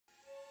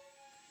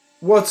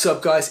What's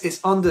up guys, it's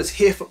Anders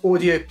here for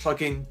Audio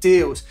Plugin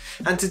Deals,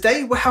 and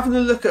today we're having a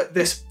look at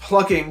this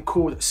plugin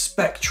called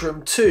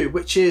Spectrum 2,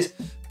 which is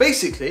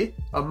basically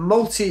a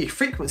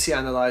multi-frequency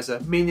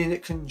analyzer, meaning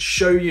it can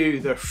show you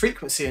the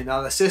frequency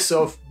analysis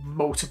of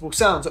multiple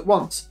sounds at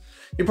once.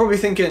 You're probably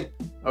thinking,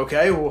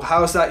 okay, well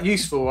how's that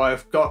useful?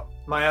 I've got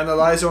my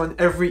analyzer on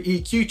every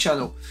EQ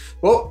channel.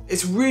 Well,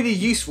 it's really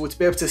useful to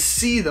be able to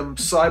see them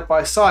side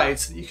by side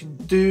so that you can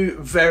do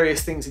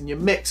various things in your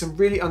mix and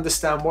really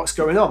understand what's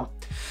going on.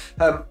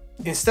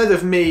 Instead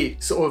of me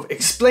sort of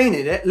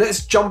explaining it,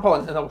 let's jump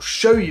on and I'll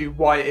show you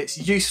why it's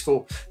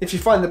useful. If you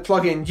find the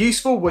plugin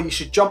useful, well, you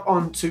should jump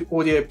on to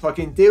Audio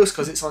Plugin Deals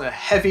because it's on a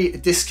heavy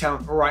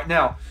discount right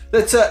now.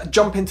 Let's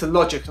jump into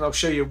Logic and I'll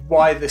show you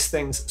why this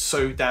thing's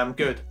so damn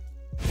good.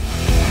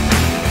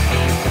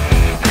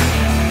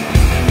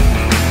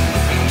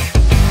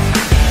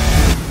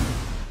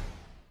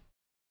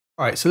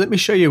 Alright, so let me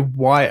show you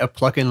why a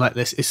plugin like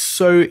this is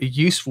so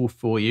useful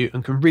for you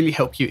and can really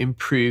help you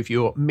improve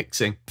your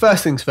mixing.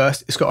 First things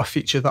first, it's got a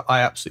feature that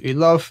I absolutely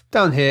love.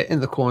 Down here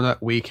in the corner,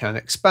 we can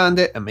expand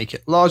it and make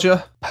it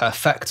larger.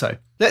 Perfecto.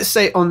 Let's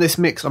say on this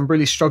mix, I'm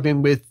really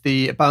struggling with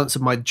the balance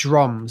of my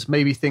drums.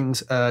 Maybe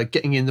things are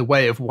getting in the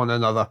way of one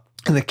another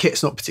and the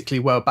kit's not particularly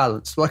well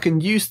balanced. So I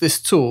can use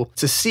this tool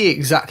to see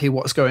exactly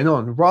what's going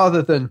on.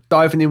 Rather than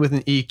diving in with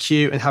an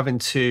EQ and having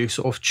to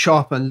sort of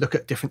chop and look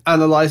at different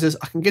analyzers,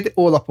 I can get it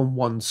all up on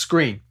one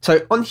screen.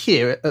 So on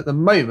here at the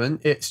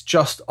moment, it's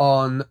just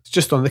on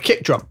the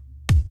kick drum.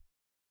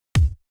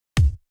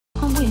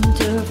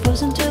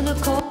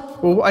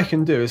 Well, what I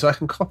can do is I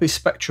can copy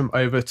Spectrum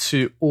over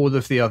to all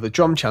of the other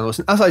drum channels.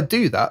 And as I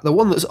do that, the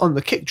one that's on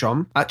the kick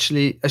drum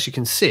actually, as you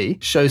can see,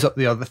 shows up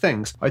the other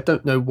things. I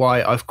don't know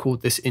why I've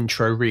called this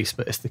intro Reese,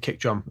 but it's the kick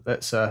drum.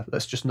 Let's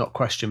just not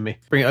question me.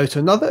 Bring it over to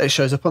another. It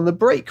shows up on the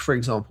break, for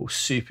example.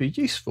 Super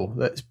useful.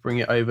 Let's bring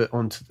it over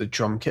onto the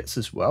drum kits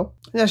as well.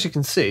 And as you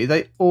can see,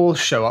 they all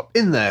show up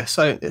in there.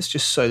 So let's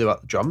just solo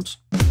out the drums.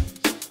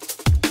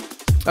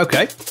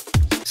 Okay.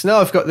 So now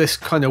I've got this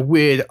kind of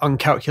weird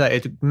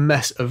uncalculated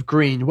mess of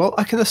green. Well,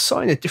 I can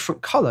assign a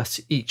different color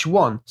to each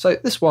one. So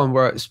this one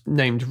where it's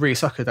named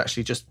Reese, I could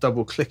actually just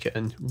double click it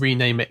and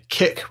rename it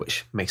Kick,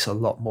 which makes a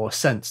lot more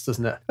sense,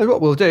 doesn't it? And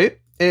what we'll do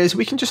is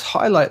we can just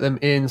highlight them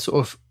in sort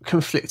of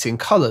conflicting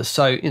colors.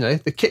 So, you know,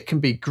 the kick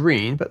can be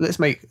green, but let's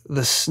make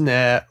the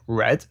snare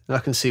red. And I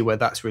can see where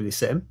that's really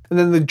sitting. And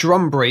then the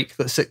drum break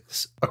that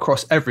sits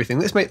across everything,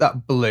 let's make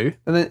that blue.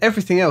 And then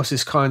everything else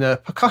is kind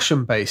of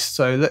percussion based.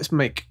 So let's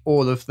make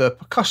all of the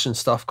percussion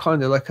stuff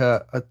kind of like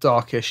a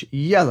darkish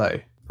yellow.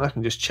 I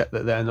can just check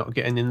that they're not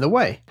getting in the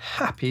way.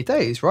 Happy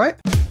days, right?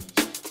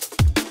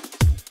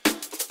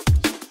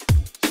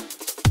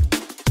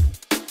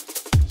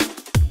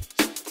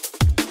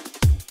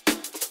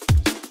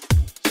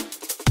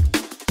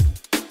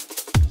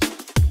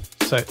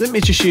 So let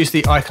me just use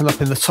the icon up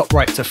in the top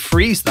right to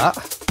freeze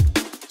that.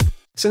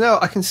 So now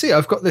I can see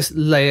I've got this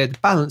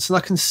layered balance and I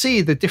can see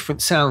the different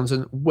sounds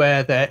and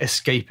where they're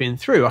escaping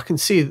through. I can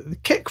see that the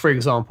kick, for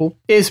example,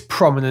 is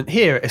prominent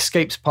here. It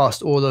escapes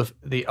past all of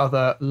the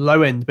other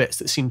low end bits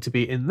that seem to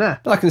be in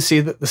there. And I can see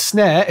that the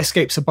snare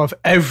escapes above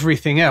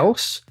everything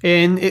else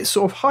in its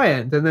sort of high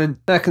end. And then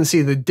I can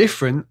see the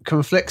different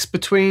conflicts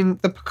between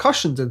the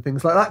percussions and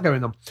things like that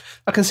going on.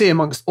 I can see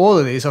amongst all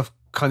of these, I've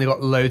kind of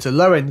got loads of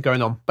low end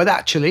going on, but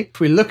actually if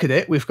we look at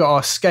it, we've got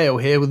our scale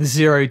here with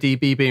 0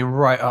 dB being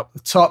right up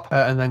the top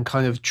and then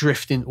kind of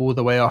drifting all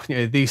the way off. You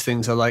know, these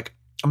things are like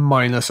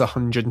minus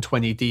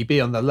 120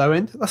 dB on the low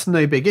end. That's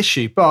no big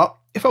issue, but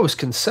if I was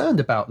concerned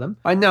about them,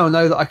 I now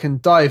know that I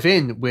can dive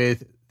in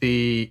with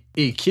the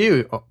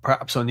EQ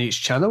perhaps on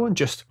each channel and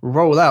just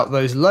roll out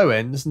those low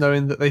ends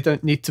knowing that they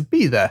don't need to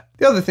be there.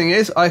 The other thing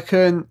is I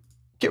can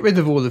get rid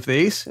of all of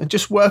these and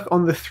just work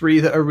on the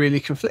 3 that are really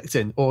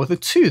conflicting, or the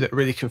 2 that are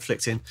really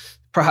conflicting,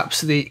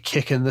 perhaps the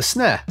kick and the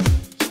snare.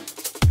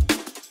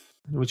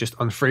 We'll just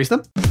unfreeze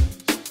them.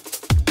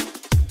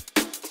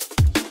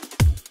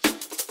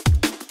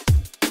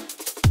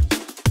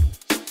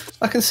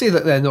 I can see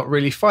that they're not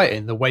really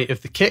fighting. The weight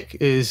of the kick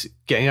is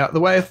getting out of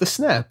the way of the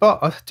snare,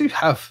 but I do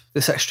have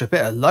this extra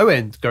bit of low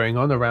end going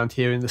on around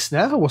here in the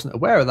snare. I wasn't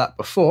aware of that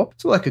before.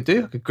 So what I could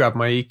do, I could grab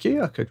my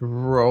EQ, I could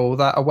roll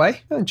that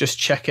away and just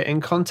check it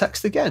in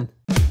context again.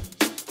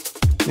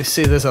 You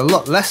see there's a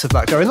lot less of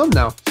that going on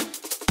now.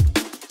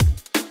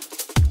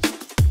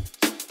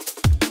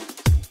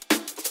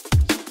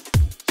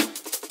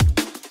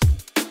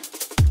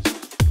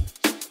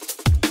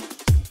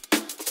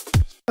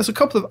 There's a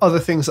couple of other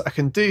things that I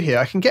can do here.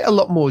 I can get a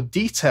lot more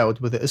detailed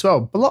with it as well.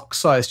 Block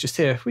size just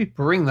here, if we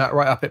bring that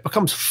right up, it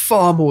becomes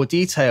far more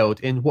detailed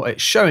in what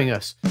it's showing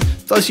us.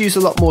 It does use a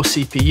lot more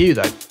CPU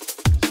though.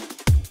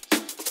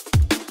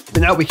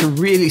 But now we can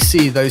really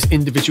see those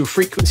individual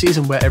frequencies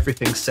and where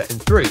everything's setting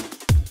through.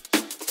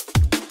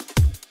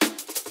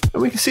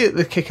 And we can see that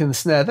the kick and the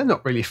snare, they're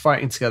not really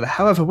fighting together.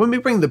 However, when we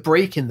bring the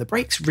break in, the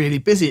break's really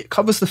busy. It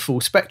covers the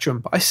full spectrum,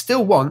 but I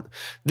still want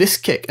this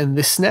kick and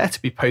this snare to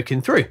be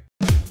poking through.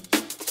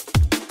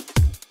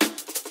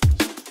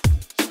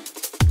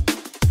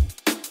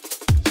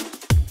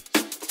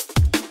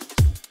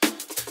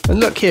 And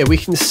look here, we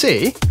can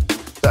see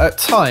that at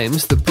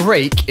times the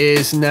break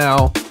is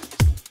now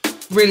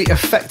really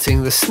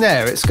affecting the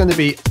snare. It's going to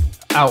be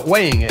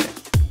outweighing it.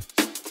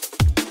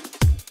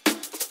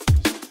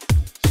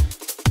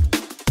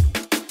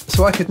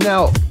 So I could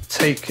now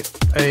take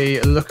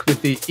a look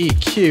with the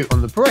EQ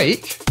on the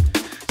break,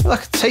 and I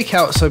could take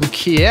out some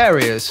key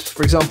areas.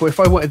 For example,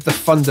 if I wanted the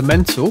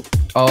fundamental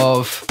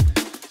of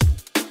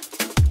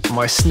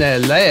my snare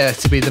layer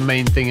to be the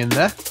main thing in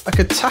there, I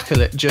could tackle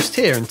it just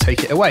here and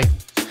take it away.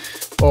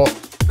 Or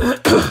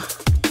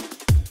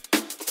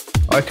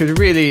I could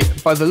really,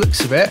 by the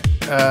looks of it,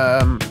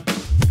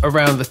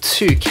 around the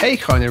 2K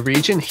kind of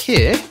region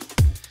here,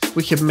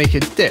 we could make a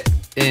dip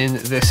in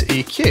this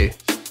EQ.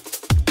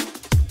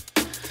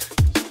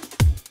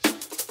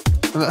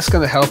 And that's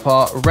going to help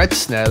our red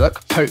snare,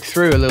 look, poke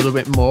through a little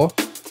bit more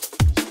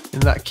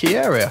in that key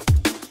area.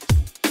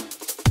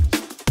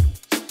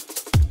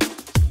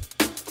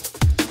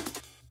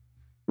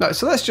 No,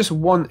 so that's just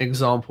one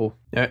example.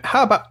 Now,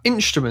 how about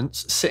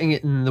instruments sitting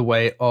in the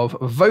way of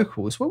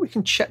vocals? Well, we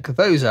can check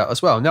those out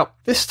as well. Now,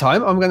 this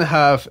time I'm going to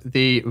have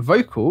the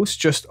vocals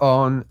just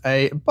on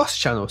a bus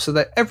channel so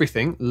that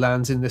everything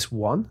lands in this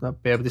one. I'll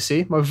be able to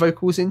see my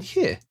vocals in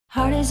here.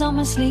 Heart is on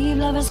my sleeve,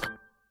 lovers.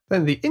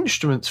 Then the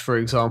instruments, for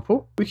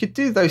example, we could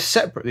do those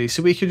separately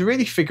so we could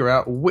really figure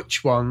out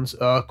which ones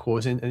are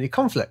causing any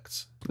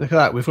conflicts. Look at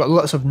that, we've got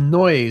lots of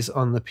noise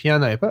on the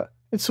piano, but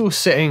it's all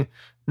sitting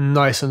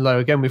nice and low.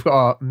 Again, we've got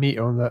our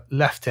meter on the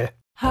left here.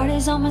 Heart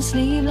is on my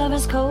sleeve, love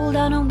is cold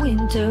out in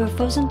winter,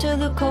 frozen to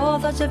the core,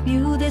 thoughts of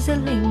you, there's a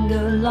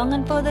linger,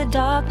 longing for the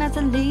dark, not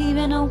to leave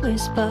in a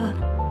whisper,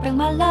 bring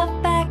my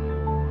love back.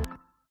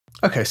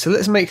 Okay, so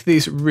let's make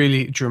these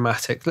really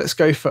dramatic. Let's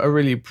go for a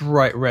really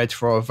bright red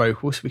for our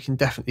vocals so we can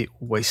definitely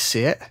always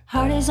see it.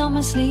 Heart is on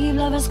my sleeve,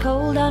 love is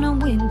cold out in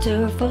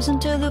winter, frozen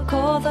to the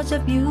core, thoughts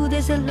of you,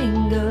 there's a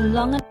linger,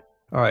 longing.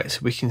 All right, so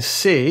we can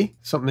see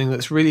something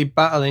that's really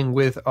battling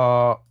with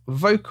our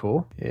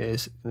vocal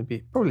is going to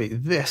be probably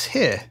this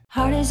here.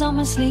 Heart is on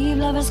my sleeve,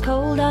 love is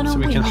cold out in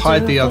winter, so we can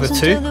hide the other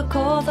two,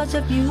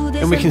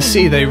 and we can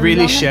see they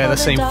really share the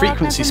same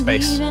frequency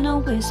space. Bring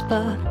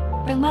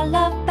my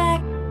love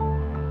back.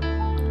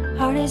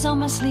 Heart is on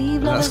my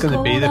sleeve, that's going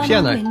to be the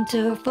piano.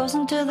 Winter,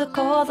 frozen to the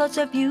core, thoughts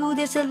of you,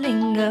 there's a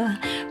linger.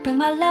 Bring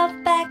my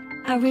love back.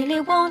 I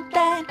really want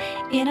that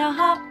in a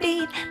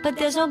heartbeat, but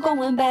there's no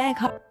going back.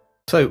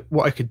 So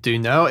what I could do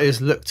now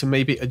is look to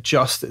maybe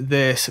adjust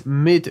this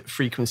mid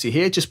frequency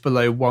here just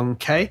below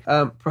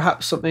 1K,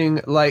 perhaps something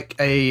like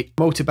a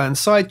multiband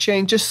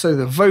sidechain, just so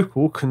the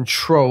vocal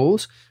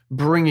controls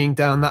bringing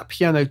down that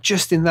piano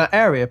just in that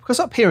area,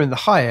 because up here in the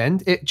high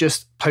end it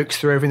just pokes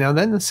through every now and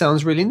then and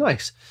sounds really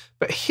nice,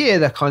 but here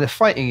they're kind of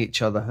fighting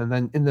each other, and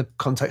then in the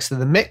context of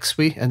the mix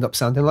we end up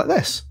sounding like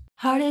this.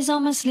 Heart is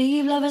on my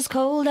sleeve, love is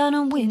cold out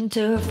in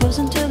winter,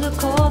 frozen to the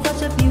core,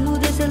 thoughts of you,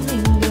 there's a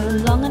linger,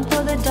 longing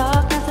for the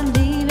dark, nothing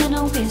leaving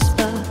a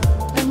whisper,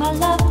 bring my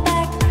love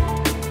back.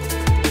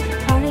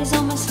 Heart is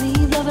on my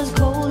sleeve, love is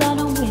cold out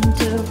in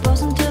winter,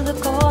 frozen to the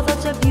core,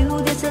 thoughts of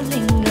you, there's a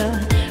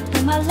linger,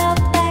 bring my love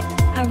back.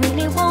 I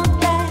really want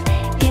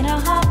that in a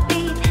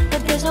heartbeat,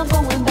 but there's no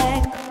going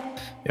back.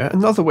 Yeah,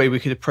 another way we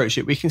could approach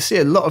it, we can see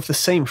a lot of the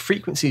same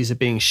frequencies are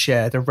being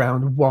shared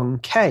around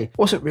 1K.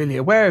 Wasn't really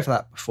aware of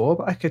that before,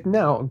 but I could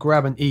now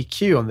grab an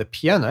EQ on the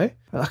piano,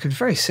 and I could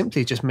very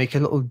simply just make a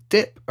little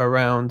dip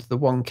around the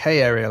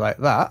 1K area like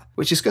that,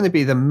 which is going to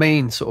be the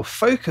main sort of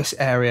focus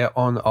area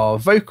on our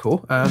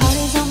vocal. And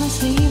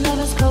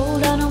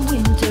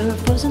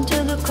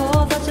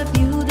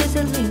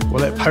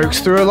well, it pokes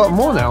through a lot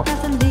more now.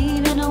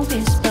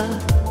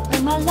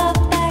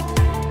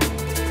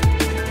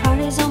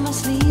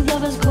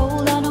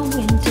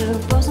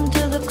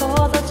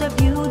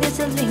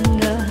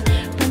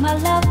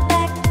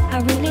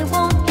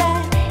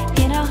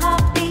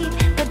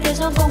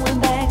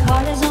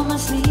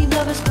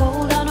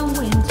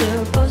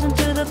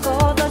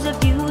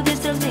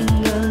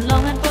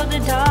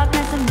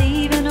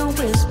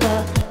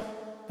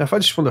 Now, if I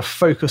just want to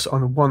focus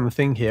on one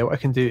thing here, what I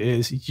can do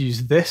is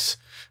use this,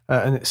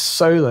 and it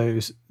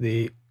solos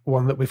the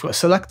one that we've got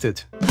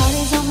selected.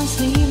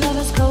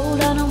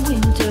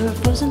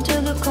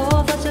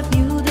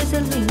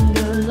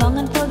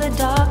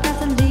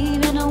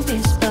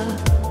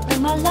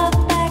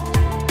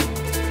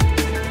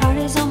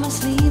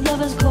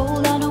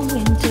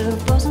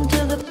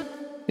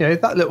 You know,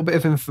 that little bit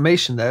of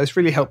information there has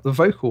really helped the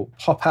vocal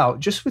pop out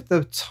just with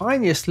the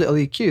tiniest little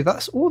EQ.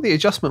 That's all the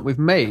adjustment we've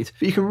made,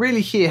 but you can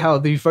really hear how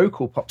the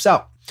vocal pops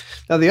out.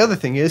 Now, the other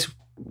thing is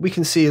we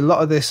can see a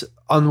lot of this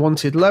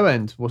unwanted low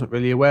end. Wasn't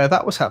really aware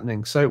that was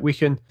happening, so we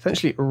can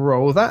essentially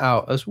roll that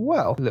out as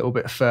well a little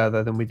bit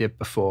further than we did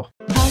before.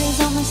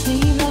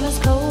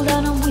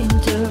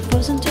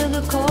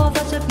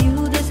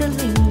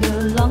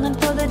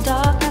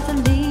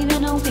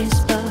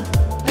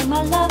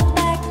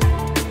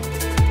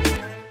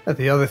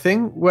 The other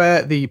thing,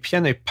 where the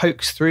piano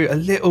pokes through a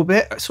little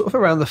bit, sort of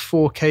around the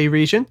 4K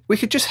region, we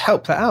could just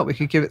help that out. We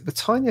could give it the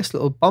tiniest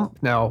little bump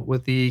now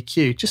with the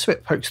EQ, just so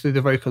it pokes through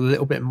the vocal a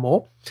little bit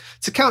more,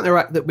 to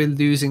counteract that we're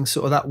losing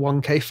sort of that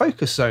 1K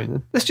focus zone.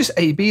 And let's just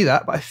A/B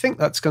that, but I think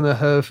that's going to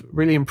have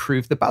really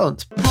improved the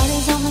balance.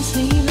 Parties on my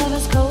sleeve, love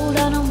is cold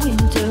on a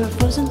winter,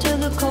 frozen to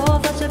the core,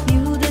 thoughts of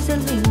you, there's a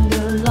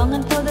linger,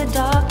 longing for the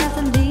darkness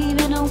and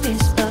leaving a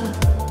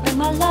whisper, bring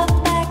my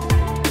love back.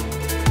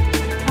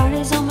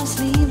 Parties on my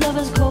sleeve, love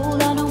is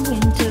cold on a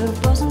winter,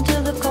 frozen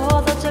to the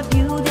core, thoughts of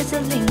you, there's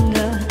a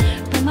linger,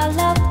 bring my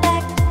love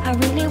back. I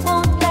really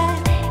want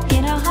that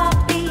in a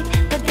heartbeat,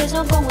 but there's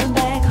no going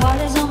back.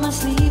 Heart is on my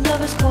sleeve,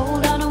 love is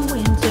cold on a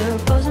winter,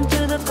 frozen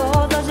to the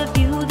core, thoughts of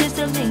you, there's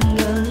a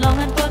linger,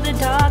 longing for the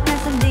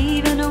darkness and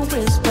leaving a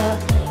whisper,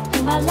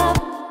 bring my love.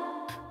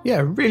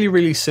 Yeah,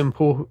 really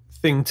simple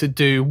thing to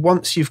do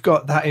once you've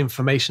got that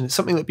information. It's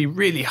something that'd be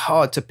really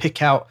hard to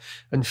pick out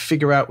and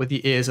figure out with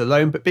your ears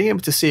alone, but being able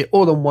to see it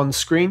all on one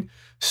screen,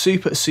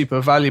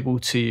 super valuable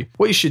to you.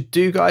 What you should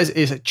do, guys,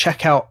 is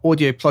check out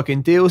Audio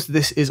Plugin Deals.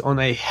 This is on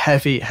a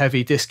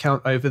heavy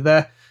discount over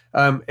there.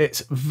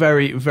 It's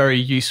very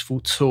useful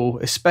tool,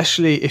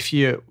 especially if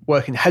you're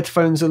working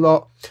headphones a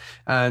lot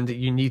and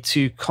you need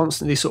to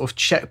constantly sort of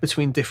check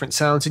between different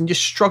sounds and you're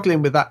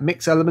struggling with that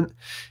mix element.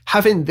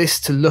 Having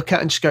this to look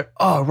at and just go,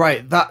 oh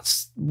right,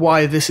 that's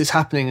why this is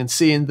happening, and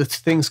seeing that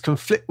things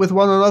conflict with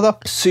one another,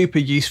 super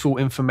useful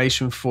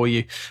information for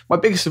you. My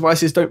biggest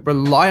advice is don't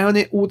rely on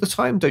it all the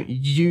time. Don't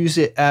use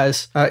it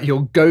as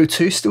your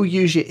go-to. Still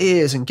use your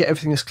ears and get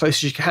everything as close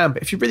as you can,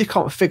 but if you really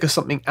can't figure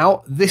something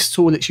out, this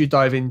tool lets you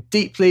dive in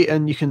deeply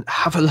and you can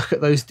have a look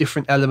at those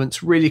different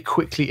elements really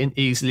quickly and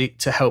easily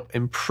to help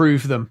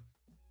improve them.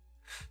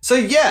 So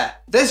yeah,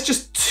 there's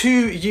just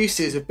two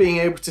uses of being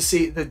able to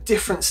see the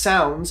different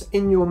sounds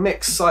in your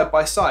mix side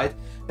by side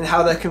and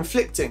how they're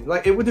conflicting.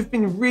 Like, it would have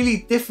been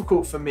really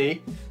difficult for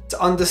me to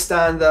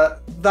understand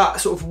that that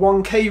sort of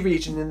 1K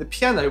region in the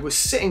piano was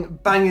sitting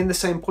bang in the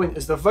same point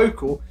as the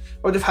vocal. I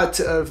would have had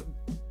to have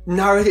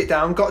narrowed it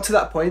down, got to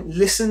that point,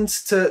 listened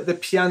to the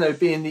piano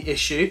being the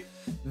issue,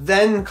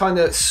 then kind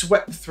of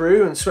swept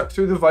through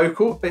the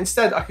vocal. But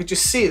instead I could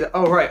just see that,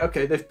 oh right,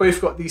 okay, they've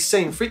both got these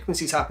same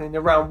frequencies happening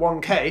around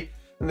 1K,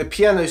 and the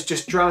piano's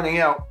just drowning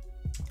out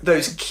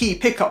those key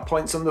pickup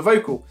points on the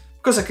vocal.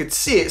 Because I could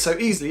see it so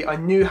easily, I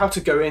knew how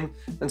to go in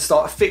and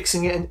start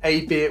fixing it and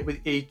A/B it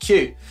with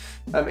EQ.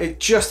 It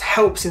just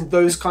helps in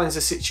those kinds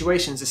of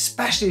situations,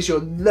 especially as you're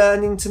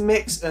learning to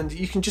mix and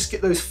you can just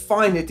get those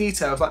finer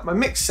details. Like, my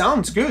mix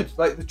sounds good,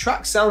 like the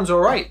track sounds all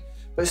right,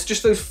 but it's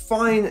just those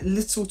fine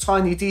little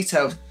tiny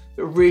details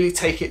that really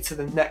take it to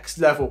the next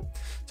level.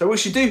 So what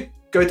you should do,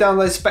 go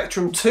download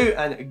Spectrum 2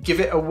 and give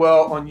it a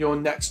whirl on your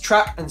next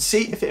track and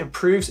see if it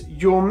improves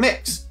your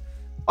mix.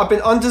 I've been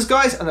Unders,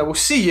 guys, and I will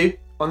see you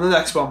on the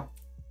next one.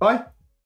 Bye.